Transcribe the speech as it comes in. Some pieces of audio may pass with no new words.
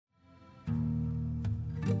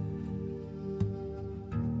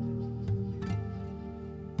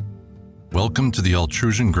Welcome to the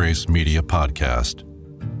Altrusion Grace Media Podcast.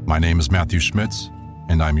 My name is Matthew Schmitz,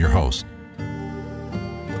 and I'm your host.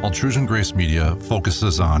 Altrusion Grace Media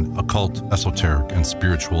focuses on occult, esoteric, and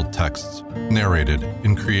spiritual texts narrated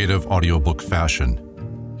in creative audiobook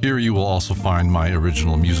fashion. Here you will also find my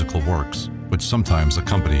original musical works, which sometimes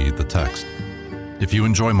accompany the text. If you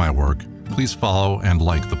enjoy my work, please follow and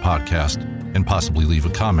like the podcast, and possibly leave a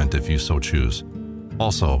comment if you so choose.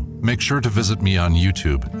 Also, make sure to visit me on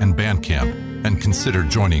YouTube and Bandcamp, and consider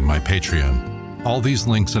joining my Patreon. All these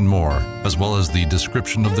links and more, as well as the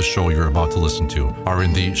description of the show you're about to listen to, are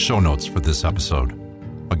in the show notes for this episode.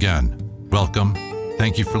 Again, welcome,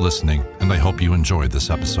 thank you for listening, and I hope you enjoyed this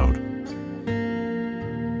episode.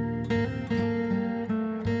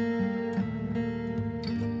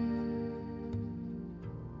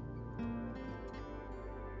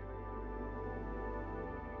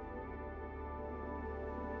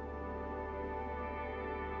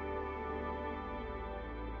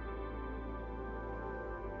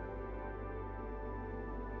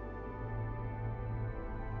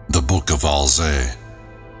 The Book of Alze,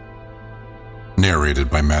 narrated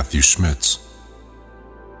by Matthew Schmitz.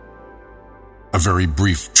 A very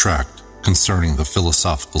brief tract concerning the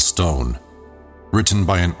philosophical stone, written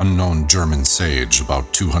by an unknown German sage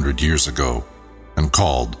about 200 years ago, and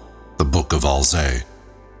called the Book of Alze,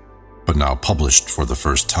 but now published for the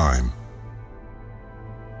first time.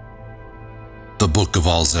 The Book of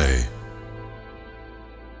Alze.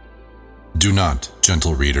 Do not,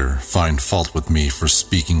 gentle reader, find fault with me for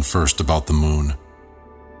speaking first about the moon,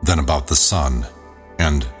 then about the sun,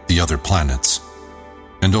 and the other planets,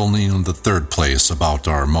 and only in the third place about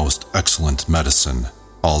our most excellent medicine,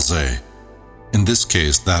 Alze. In this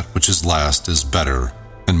case, that which is last is better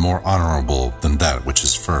and more honorable than that which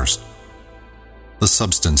is first. The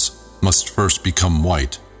substance must first become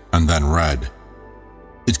white and then red.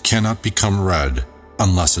 It cannot become red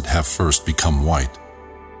unless it have first become white.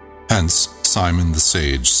 Hence, Simon the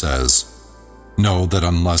Sage says, "Know that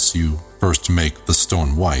unless you first make the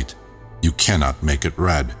stone white, you cannot make it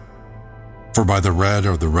red. For by the red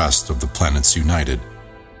are the rest of the planets united,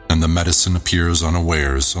 and the medicine appears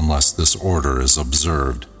unawares unless this order is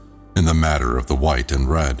observed in the matter of the white and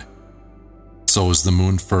red. So is the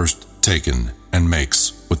moon first taken and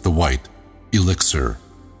makes with the white elixir,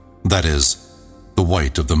 that is, the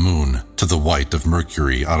white of the moon to the white of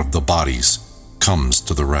Mercury out of the bodies, comes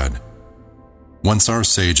to the red. Whence our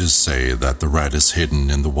sages say that the red is hidden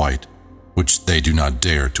in the white, which they do not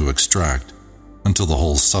dare to extract until the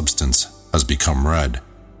whole substance has become red.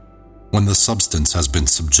 When the substance has been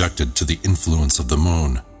subjected to the influence of the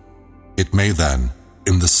moon, it may then,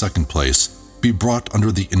 in the second place, be brought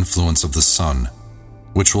under the influence of the sun,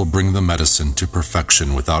 which will bring the medicine to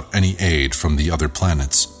perfection without any aid from the other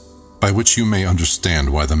planets, by which you may understand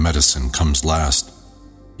why the medicine comes last,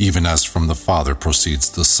 even as from the Father proceeds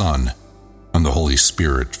the Son, and the Holy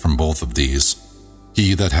Spirit from both of these.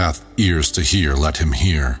 He that hath ears to hear, let him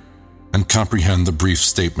hear, and comprehend the brief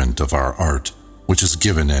statement of our art, which is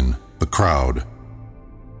given in The Crowd.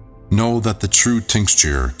 Know that the true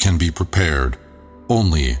tincture can be prepared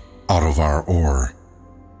only out of our ore.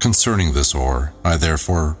 Concerning this ore, I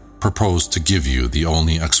therefore propose to give you the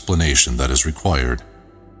only explanation that is required,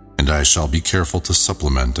 and I shall be careful to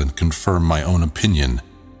supplement and confirm my own opinion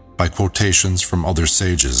by quotations from other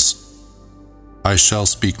sages. I shall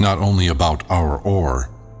speak not only about our ore,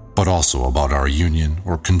 but also about our union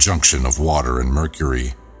or conjunction of water and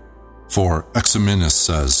mercury. For Eximinus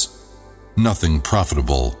says, "Nothing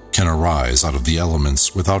profitable can arise out of the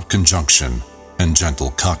elements without conjunction and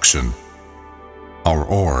gentle coction." Our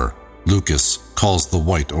ore, Lucas calls the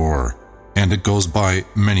white ore, and it goes by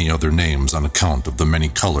many other names on account of the many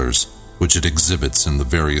colors which it exhibits in the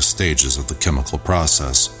various stages of the chemical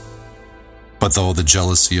process. But though the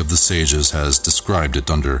jealousy of the sages has described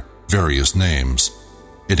it under various names,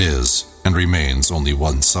 it is and remains only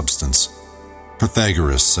one substance.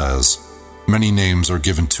 Pythagoras says, "Many names are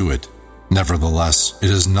given to it, nevertheless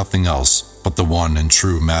it is nothing else but the one and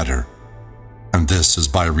true matter, and this is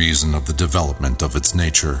by reason of the development of its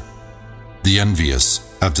nature. The envious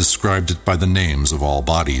have described it by the names of all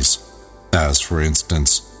bodies, as for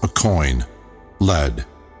instance a coin, lead,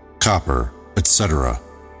 copper, etc.,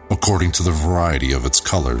 according to the variety of its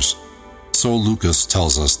colors. So Lucas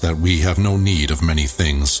tells us that we have no need of many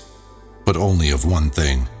things, but only of one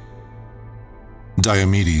thing.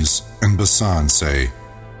 Diomedes and Bassan say,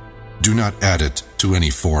 "Do not add it to any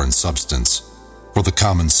foreign substance, for the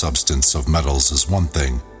common substance of metals is one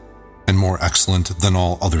thing, and more excellent than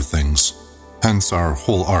all other things. Hence our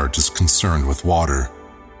whole art is concerned with water,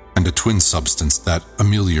 and a twin substance that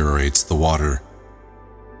ameliorates the water.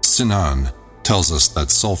 Sinan tells us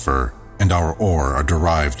that sulfur and our ore are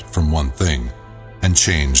derived from one thing and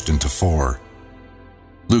changed into four.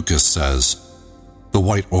 Lucas says, the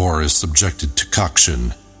white ore is subjected to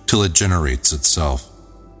coction till it generates itself.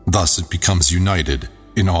 Thus it becomes united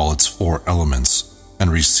in all its four elements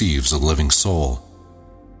and receives a living soul.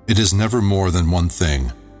 It is never more than one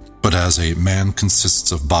thing, but as a man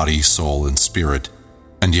consists of body, soul, and spirit,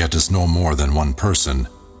 and yet is no more than one person,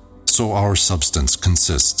 so our substance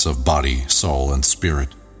consists of body, soul, and spirit.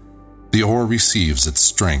 The ore receives its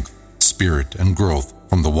strength, spirit, and growth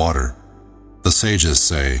from the water. The sages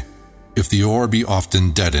say, if the ore be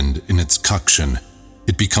often deadened in its coction,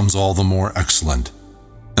 it becomes all the more excellent,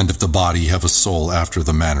 and if the body have a soul after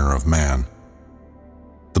the manner of man.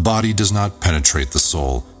 The body does not penetrate the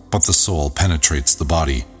soul, but the soul penetrates the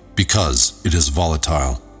body, because it is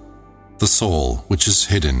volatile. The soul, which is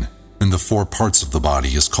hidden in the four parts of the body,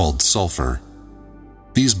 is called sulfur.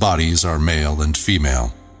 These bodies are male and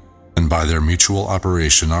female, and by their mutual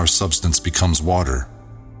operation our substance becomes water.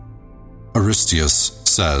 Aristeas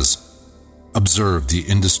says, observe the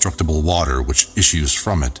indestructible water which issues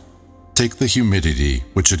from it. Take the humidity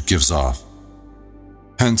which it gives off.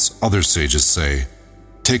 Hence other sages say,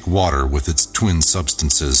 take water with its twin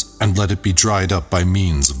substances and let it be dried up by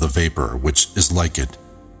means of the vapor which is like it,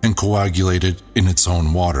 and coagulated in its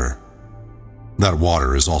own water. That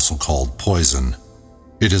water is also called poison.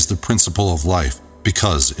 It is the principle of life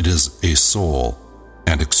because it is a soul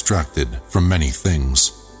and extracted from many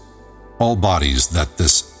things. All bodies that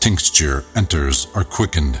this tincture enters are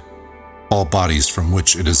quickened. All bodies from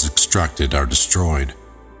which it is extracted are destroyed.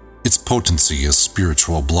 Its potency is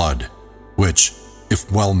spiritual blood, which,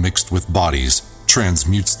 if well mixed with bodies,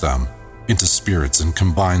 transmutes them into spirits and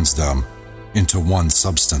combines them into one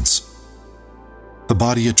substance. The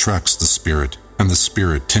body attracts the spirit, and the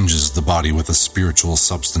spirit tinges the body with a spiritual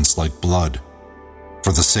substance like blood.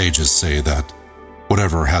 For the sages say that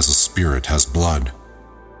whatever has a spirit has blood.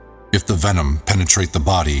 If the venom penetrate the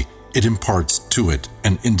body, it imparts to it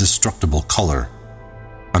an indestructible color,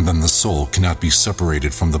 and then the soul cannot be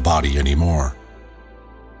separated from the body anymore.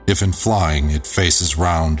 If in flying it faces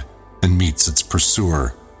round and meets its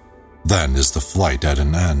pursuer, then is the flight at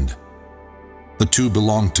an end. The two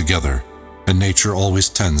belong together, and nature always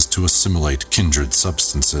tends to assimilate kindred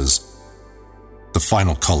substances. The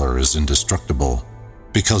final color is indestructible,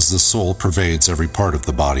 because the soul pervades every part of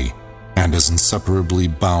the body and is inseparably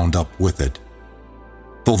bound up with it.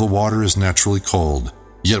 Though the water is naturally cold,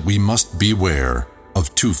 yet we must beware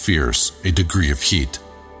of too fierce a degree of heat.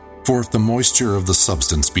 For if the moisture of the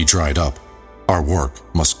substance be dried up, our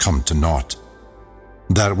work must come to naught.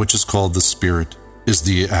 That which is called the spirit is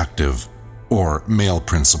the active, or male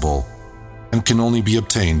principle, and can only be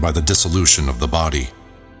obtained by the dissolution of the body.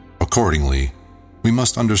 Accordingly, we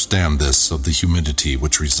must understand this of the humidity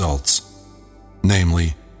which results,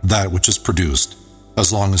 namely, that which is produced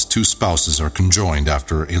as long as two spouses are conjoined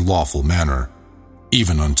after a lawful manner,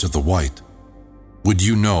 even unto the white. Would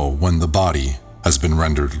you know when the body has been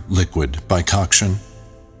rendered liquid by coction?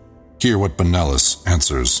 Hear what Benellis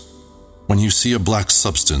answers. When you see a black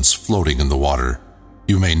substance floating in the water,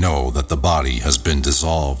 you may know that the body has been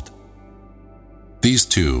dissolved. These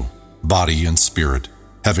two, body and spirit,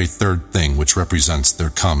 have a third thing which represents their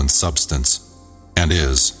common substance, and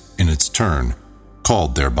is, in its turn,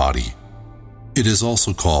 called their body. It is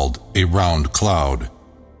also called a round cloud,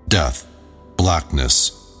 death,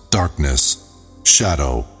 blackness, darkness,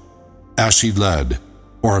 shadow, ashy lead,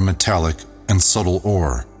 or a metallic and subtle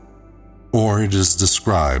ore. Or it is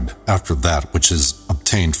described after that which is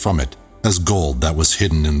obtained from it as gold that was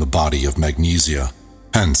hidden in the body of magnesia.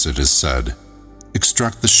 Hence it is said,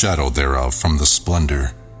 extract the shadow thereof from the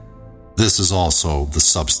splendor. This is also the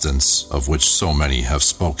substance of which so many have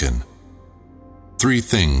spoken. 3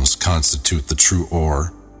 things constitute the true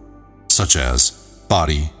ore, such as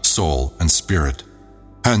body, soul, and spirit.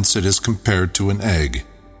 Hence it is compared to an egg,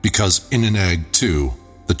 because in an egg, too,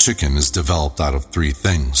 the chicken is developed out of 3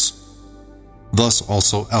 things. Thus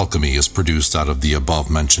also alchemy is produced out of the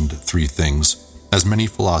above-mentioned 3 things, as many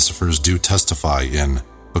philosophers do testify in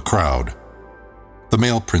The Crowd. The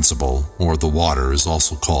male principle, or the water, is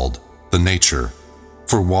also called the nature,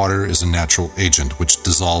 for water is a natural agent which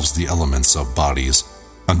dissolves the elements of bodies,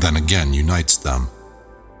 and then again unites them.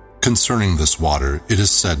 Concerning this water, it is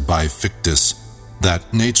said by Fictus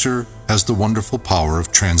that nature has the wonderful power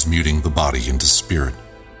of transmuting the body into spirit.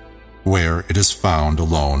 Where it is found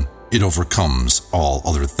alone, it overcomes all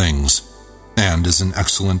other things, and is an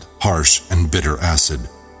excellent, harsh, and bitter acid,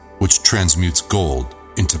 which transmutes gold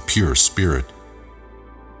into pure spirit.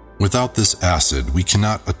 Without this acid, we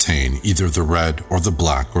cannot attain either the red or the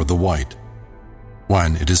black or the white.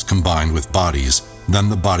 When it is combined with bodies, then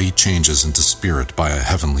the body changes into spirit by a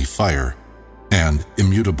heavenly fire, and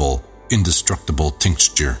immutable, indestructible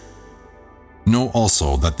tincture. Know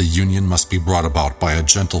also that the union must be brought about by a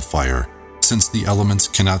gentle fire, since the elements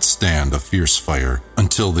cannot stand a fierce fire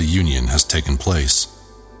until the union has taken place.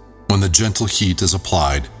 When the gentle heat is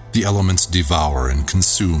applied, the elements devour and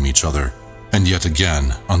consume each other, and yet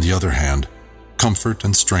again, on the other hand, comfort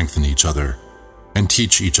and strengthen each other, and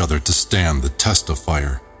teach each other to stand the test of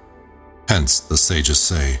fire. Hence, the sages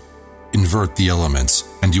say, invert the elements,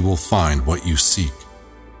 and you will find what you seek.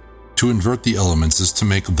 To invert the elements is to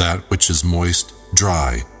make that which is moist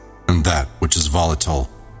dry, and that which is volatile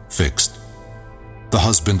fixed. The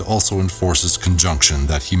husband also enforces conjunction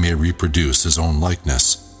that he may reproduce his own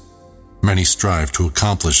likeness. Many strive to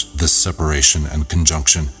accomplish this separation and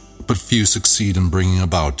conjunction, but few succeed in bringing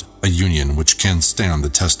about a union which can stand the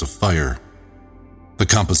test of fire. The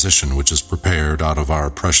composition which is prepared out of our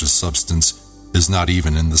precious substance is not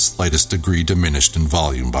even in the slightest degree diminished in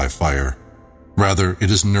volume by fire. Rather, it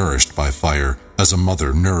is nourished by fire as a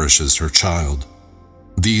mother nourishes her child.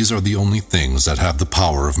 These are the only things that have the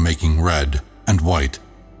power of making red and white,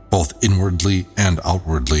 both inwardly and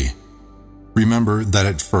outwardly. Remember that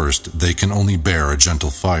at first they can only bear a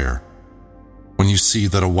gentle fire. When you see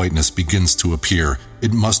that a whiteness begins to appear,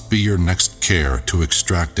 it must be your next care to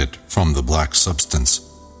extract it from the black substance,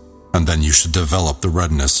 and then you should develop the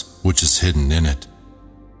redness which is hidden in it.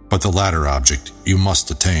 But the latter object you must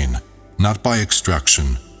attain, not by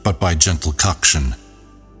extraction, but by gentle coction.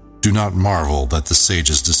 Do not marvel that the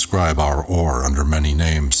sages describe our ore under many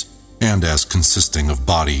names, and as consisting of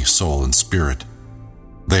body, soul, and spirit.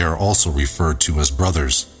 They are also referred to as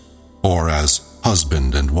brothers, or as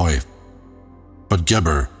husband and wife. But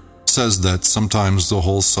Geber says that sometimes the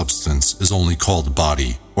whole substance is only called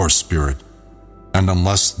body or spirit, and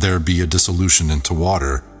unless there be a dissolution into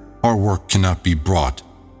water, our work cannot be brought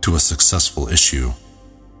to a successful issue.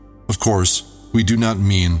 Of course, we do not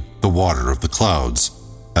mean the water of the clouds,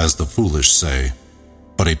 as the foolish say,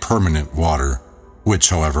 but a permanent water, which,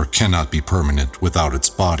 however, cannot be permanent without its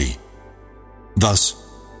body. Thus,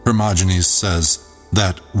 Hermogenes says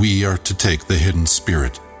that we are to take the hidden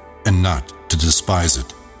spirit and not to despise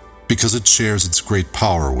it, because it shares its great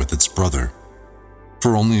power with its brother.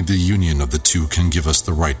 For only the union of the two can give us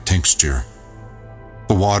the right tincture.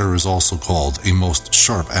 The water is also called a most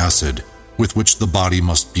sharp acid, with which the body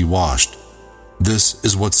must be washed. This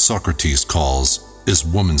is what Socrates calls is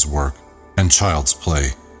woman's work and child's play.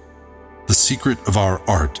 The secret of our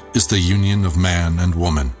art is the union of man and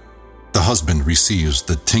woman. The husband receives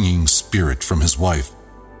the tinging spirit from his wife.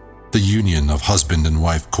 The union of husband and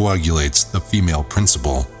wife coagulates the female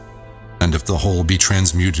principle, and if the whole be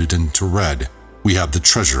transmuted into red, we have the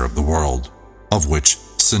treasure of the world, of which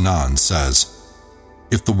Sinan says,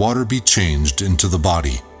 if the water be changed into the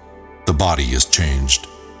body is changed,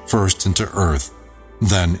 first into earth,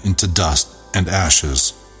 then into dust and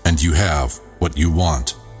ashes, and you have what you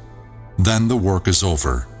want. Then the work is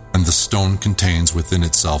over, and the stone contains within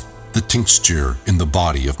itself the tincture in the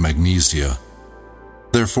body of magnesia.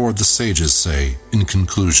 Therefore the sages say, in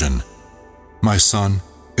conclusion, my son,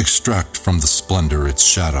 extract from the splendor its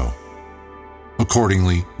shadow.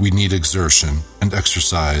 Accordingly, we need exertion, and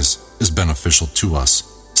exercise is beneficial to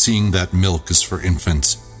us, seeing that milk is for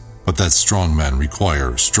infants, but that strong men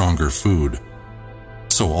require stronger food.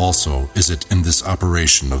 So also is it in this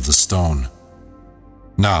operation of the stone.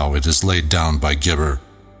 Now it is laid down by Geber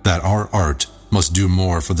that our art must do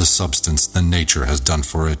more for the substance than nature has done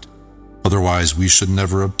for it. Otherwise we should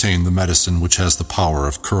never obtain the medicine which has the power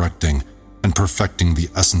of correcting and perfecting the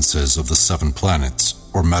essences of the 7 planets,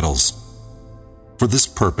 or metals. For this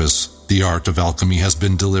purpose, the art of alchemy has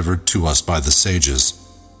been delivered to us by the sages,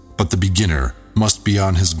 but the beginner must be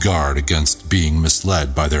on his guard against being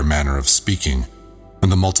misled by their manner of speaking,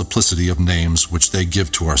 and the multiplicity of names which they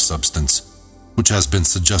give to our substance, which has been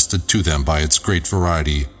suggested to them by its great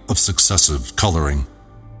variety of successive coloring,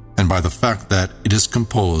 and by the fact that it is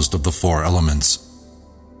composed of the 4 elements.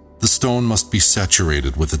 The stone must be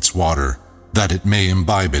saturated with its water, that it may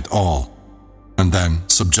imbibe it all, and then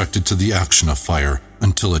subjected to the action of fire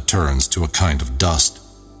until it turns to a kind of dust,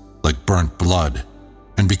 like burnt blood,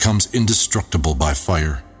 and becomes indestructible by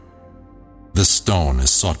fire. This stone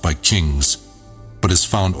is sought by kings, but is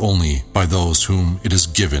found only by those whom it is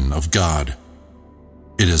given of God.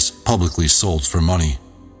 It is publicly sold for money,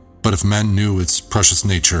 but if men knew its precious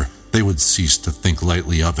nature, they would cease to think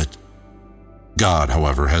lightly of it. God,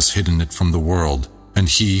 however, has hidden it from the world, and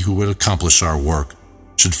he who would accomplish our work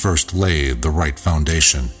should first lay the right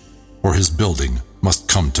foundation, or his building must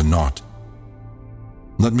come to naught.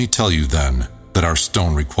 Let me tell you then that our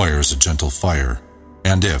stone requires a gentle fire,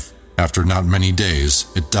 and if, after not many days,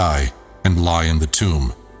 it die and lie in the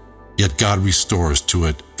tomb, yet God restores to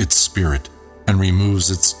it its spirit and removes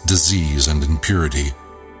its disease and impurity.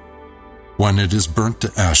 When it is burnt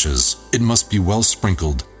to ashes, it must be well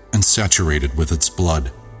sprinkled and saturated with its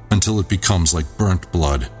blood until it becomes like burnt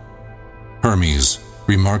blood. Hermes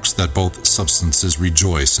remarks that both substances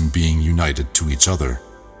rejoice in being united to each other.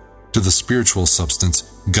 To the spiritual substance,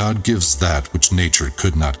 God gives that which nature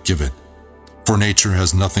could not give it. For nature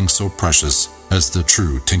has nothing so precious as the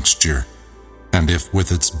true tincture, and if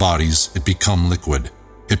with its bodies it become liquid,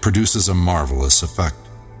 it produces a marvelous effect,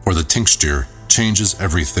 for the tincture changes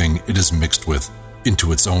everything it is mixed with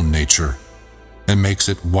into its own nature, and makes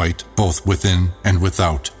it white both within and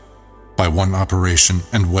without, by one operation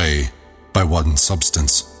and way, by one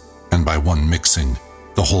substance, and by one mixing,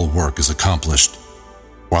 the whole work is accomplished,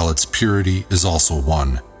 while its purity is also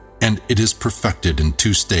one, and it is perfected in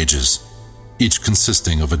 2 stages, each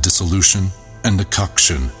consisting of a dissolution and a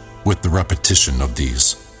coction with the repetition of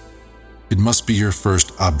these. It must be your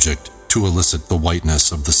first object to elicit the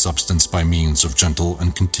whiteness of the substance by means of gentle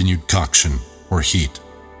and continued coction or heat.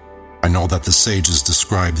 I know that the sages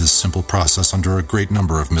describe this simple process under a great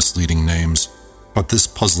number of misleading names, but this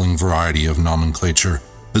puzzling variety of nomenclature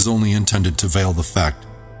is only intended to veil the fact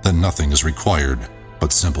that nothing is required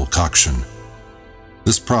but simple coction.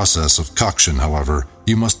 This process of coction, however,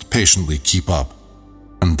 you must patiently keep up,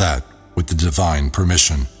 and that with the divine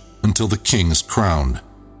permission, until the king is crowned,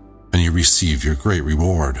 and you receive your great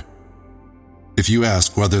reward. If you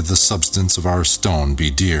ask whether the substance of our stone be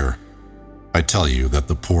dear, I tell you that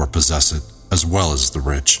the poor possess it as well as the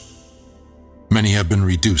rich. Many have been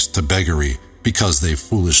reduced to beggary because they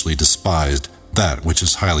foolishly despised that which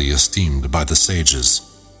is highly esteemed by the sages.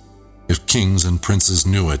 If kings and princes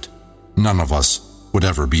knew it, none of us would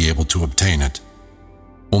ever be able to obtain it.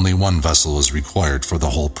 Only one vessel is required for the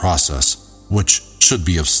whole process, which should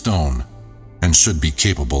be of stone and should be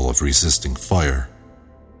capable of resisting fire.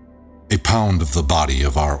 A pound of the body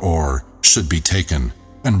of our ore should be taken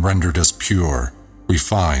and rendered as pure,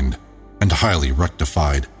 refined, and highly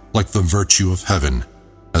rectified, like the virtue of heaven,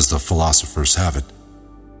 as the philosophers have it.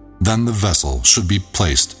 Then the vessel should be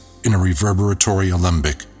placed in a reverberatory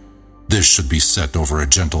alembic. This should be set over a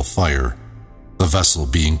gentle fire, the vessel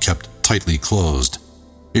being kept tightly closed,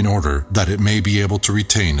 in order that it may be able to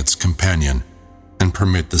retain its companion, and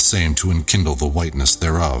permit the same to enkindle the whiteness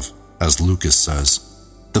thereof, as Lucas says.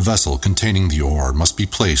 The vessel containing the ore must be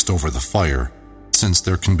placed over the fire, since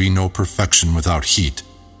there can be no perfection without heat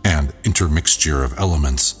and intermixture of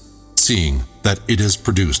elements, seeing that it is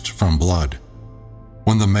produced from blood.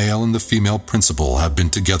 When the male and the female principle have been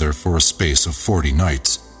together for a space of 40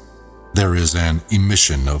 nights, there is an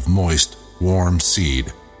emission of moist, warm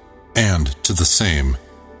seed, and to the same,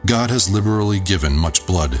 God has liberally given much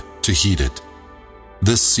blood to heat it.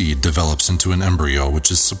 This seed develops into an embryo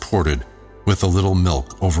which is supported with a little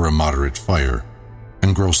milk over a moderate fire,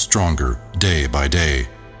 and grows stronger day by day.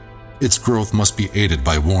 Its growth must be aided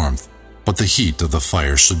by warmth, but the heat of the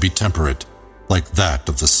fire should be temperate, like that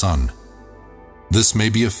of the sun. This may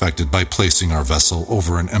be effected by placing our vessel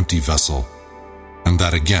over an empty vessel, and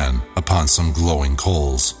that again upon some glowing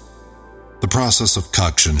coals. The process of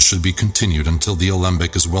coction should be continued until the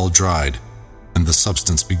alembic is well dried, and the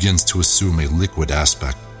substance begins to assume a liquid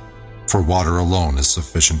aspect, for water alone is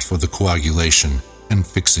sufficient for the coagulation and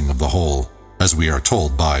fixing of the whole, as we are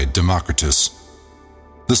told by Democritus.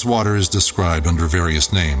 This water is described under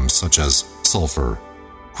various names such as sulfur,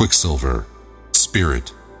 quicksilver,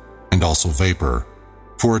 spirit, and also vapor,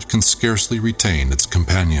 for it can scarcely retain its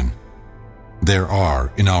companion. There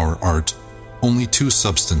are, in our art, only 2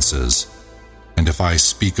 substances, and if I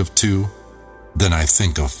speak of 2, then I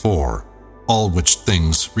think of 4, all which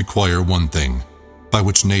things require one thing, by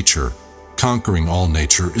which nature, conquering all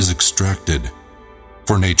nature, is extracted.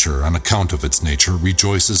 For nature, on account of its nature,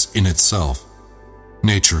 rejoices in itself.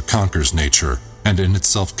 Nature conquers nature, and in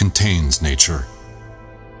itself contains nature.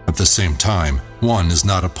 At the same time, one is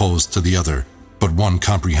not opposed to the other, but one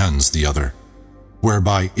comprehends the other,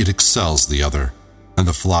 whereby it excels the other, and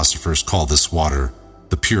the philosophers call this water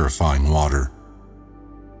the purifying water.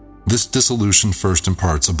 This dissolution first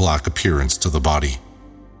imparts a black appearance to the body.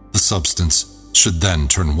 The substance should then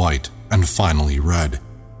turn white and finally red.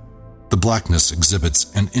 The blackness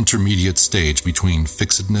exhibits an intermediate stage between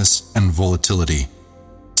fixedness and volatility.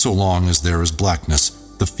 So long as there is blackness,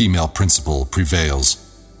 the female principle prevails,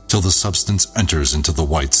 till the substance enters into the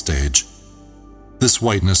white stage. This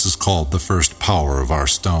whiteness is called the first power of our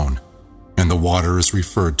stone, and the water is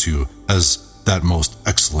referred to as that most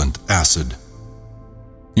excellent acid.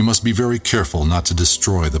 You must be very careful not to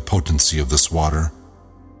destroy the potency of this water.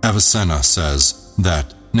 Avicenna says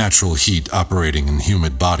that natural heat operating in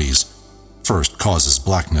humid bodies first causes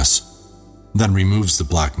blackness, then removes the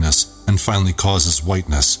blackness, and finally causes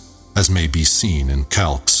whiteness, as may be seen in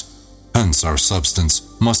calx. Hence our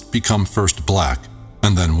substance must become first black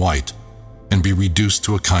and then white, and be reduced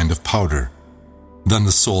to a kind of powder. Then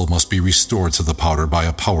the soul must be restored to the powder by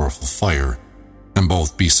a powerful fire, and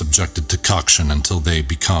both be subjected to coction until they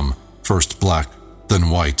become first black, then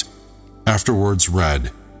white, afterwards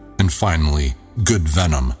red, and finally good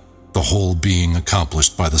venom, the whole being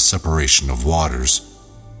accomplished by the separation of waters.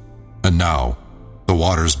 And now, the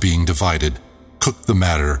waters being divided, cook the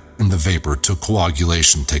matter in the vapor till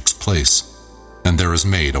coagulation takes place, and there is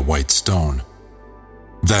made a white stone.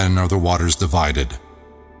 Then are the waters divided.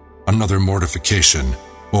 Another mortification,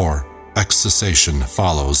 or excisation,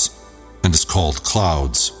 follows, and is called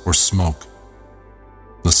clouds or smoke.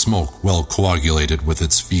 The smoke, well coagulated with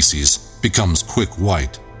its feces, becomes quick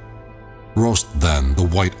white. Roast then the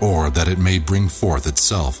white ore that it may bring forth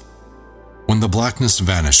itself. When the blackness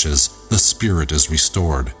vanishes, the spirit is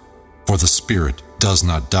restored, for the spirit does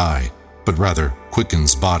not die, but rather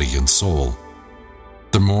quickens body and soul.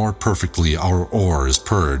 The more perfectly our ore is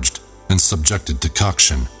purged and subjected to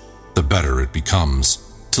coction, the better it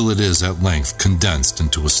becomes, till it is at length condensed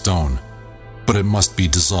into a stone. But it must be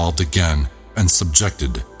dissolved again and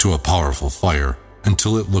subjected to a powerful fire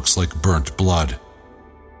until it looks like burnt blood.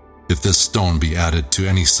 If this stone be added to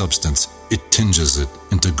any substance, it tinges it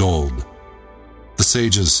into gold. The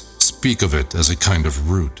sages speak of it as a kind of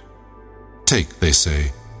root. Take, they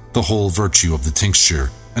say, the whole virtue of the tincture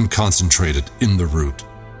and concentrate it in the root.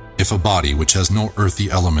 If a body which has no earthy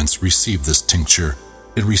elements receive this tincture,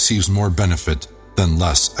 it receives more benefit than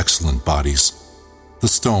less excellent bodies. The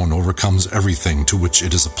stone overcomes everything to which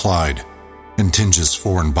it is applied, and tinges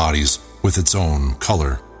foreign bodies with its own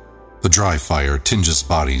color. The dry fire tinges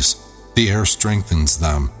bodies, the air strengthens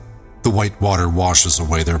them, the white water washes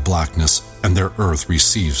away their blackness, and their earth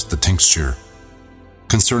receives the tincture.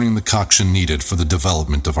 Concerning the coction needed for the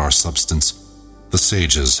development of our substance, the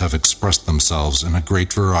sages have expressed themselves in a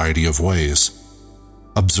great variety of ways.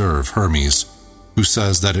 Observe Hermes, who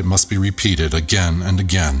says that it must be repeated again and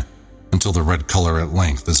again until the red color at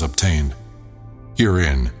length is obtained.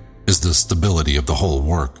 Herein is the stability of the whole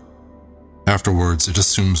work. Afterwards it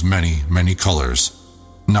assumes many, many colors,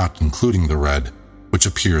 not including the red, which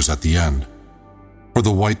appears at the end. For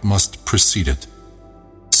the white must precede it.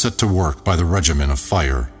 Set to work by the regimen of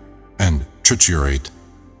fire, and triturate.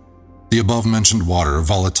 The above-mentioned water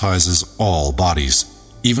volatilizes all bodies,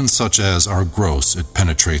 even such as are gross it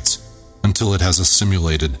penetrates, until it has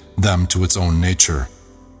assimilated them to its own nature.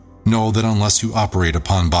 Know that unless you operate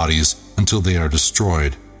upon bodies until they are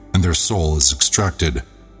destroyed, and their soul is extracted,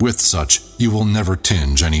 with such you will never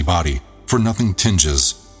tinge any body, for nothing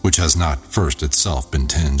tinges which has not first itself been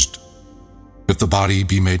tinged. If the body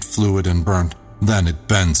be made fluid and burnt, then it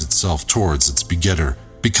bends itself towards its begetter,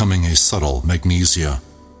 becoming a subtle magnesia,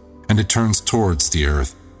 and it turns towards the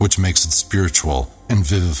earth, which makes it spiritual and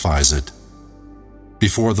vivifies it.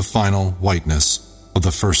 Before the final whiteness of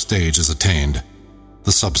the first stage is attained,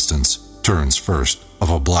 the substance turns first of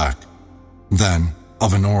a black, then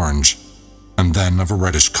of an orange, and then of a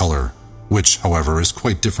reddish color, which, however, is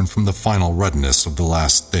quite different from the final redness of the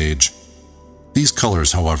last stage. These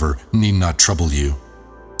colors, however, need not trouble you,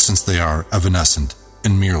 since they are evanescent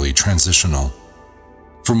and merely transitional.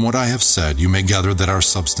 From what I have said, you may gather that our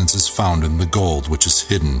substance is found in the gold which is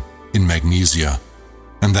hidden in magnesia,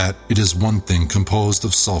 and that it is one thing composed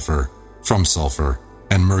of sulfur from sulfur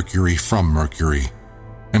and mercury from mercury.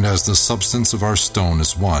 And as the substance of our stone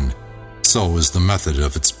is one, so is the method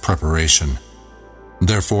of its preparation.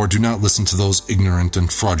 Therefore, do not listen to those ignorant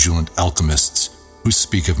and fraudulent alchemists who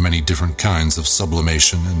speak of many different kinds of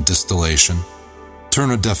sublimation and distillation.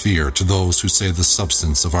 Turn a deaf ear to those who say the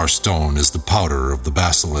substance of our stone is the powder of the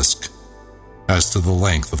basilisk. As to the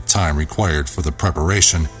length of time required for the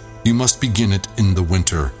preparation, you must begin it in the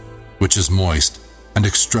winter, which is moist, and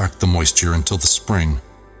extract the moisture until the spring,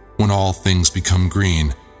 when all things become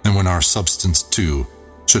green, and when our substance, too,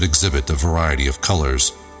 should exhibit a variety of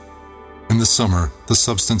colors. In the summer, the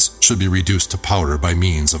substance should be reduced to powder by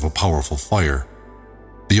means of a powerful fire.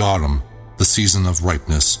 The autumn, the season of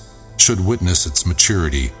ripeness, should witness its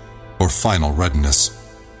maturity, or final redness.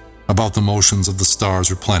 About the motions of the stars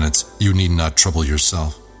or planets, you need not trouble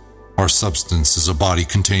yourself. Our substance is a body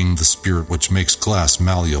containing the spirit which makes glass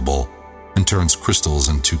malleable and turns crystals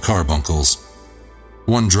into carbuncles.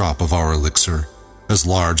 One drop of our elixir, as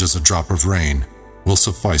large as a drop of rain, will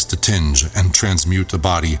suffice to tinge and transmute a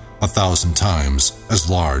body 1,000 times as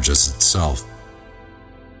large as itself.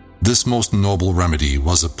 This most noble remedy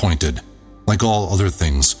was appointed, like all other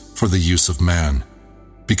things, for the use of man,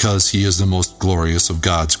 because he is the most glorious of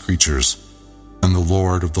God's creatures, and the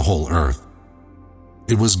Lord of the whole earth.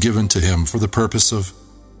 It was given to him for the purpose of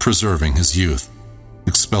preserving his youth,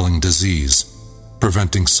 expelling disease,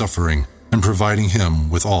 preventing suffering, and providing him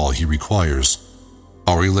with all he requires.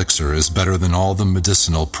 Our elixir is better than all the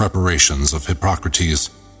medicinal preparations of Hippocrates,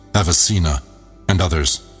 Avicenna, and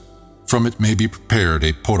others. From it may be prepared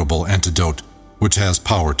a potable antidote which has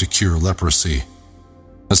power to cure leprosy.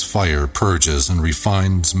 As fire purges and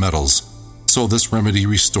refines metals, so this remedy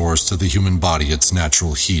restores to the human body its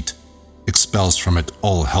natural heat, expels from it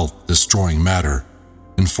all health-destroying matter,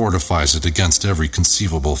 and fortifies it against every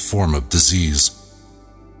conceivable form of disease.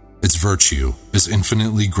 Its virtue is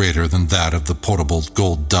infinitely greater than that of the potable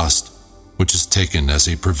gold dust, which is taken as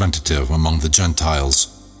a preventative among the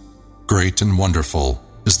Gentiles. Great and wonderful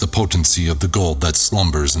is the potency of the gold that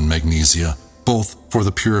slumbers in magnesia, both for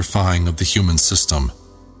the purifying of the human system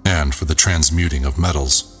and for the transmuting of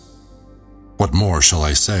metals. What more shall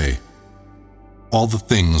I say? All the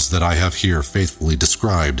things that I have here faithfully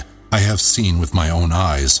described, I have seen with my own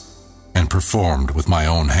eyes and performed with my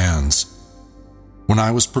own hands. When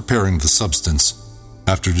I was preparing the substance,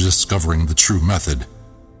 after discovering the true method,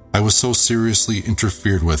 I was so seriously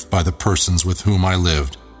interfered with by the persons with whom I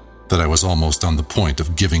lived that I was almost on the point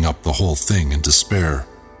of giving up the whole thing in despair.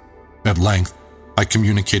 At length, I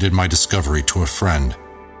communicated my discovery to a friend,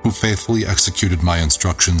 who faithfully executed my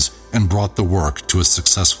instructions and brought the work to a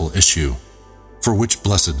successful issue, for which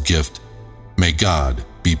blessed gift may God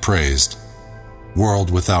be praised,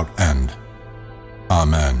 world without end.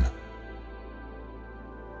 Amen.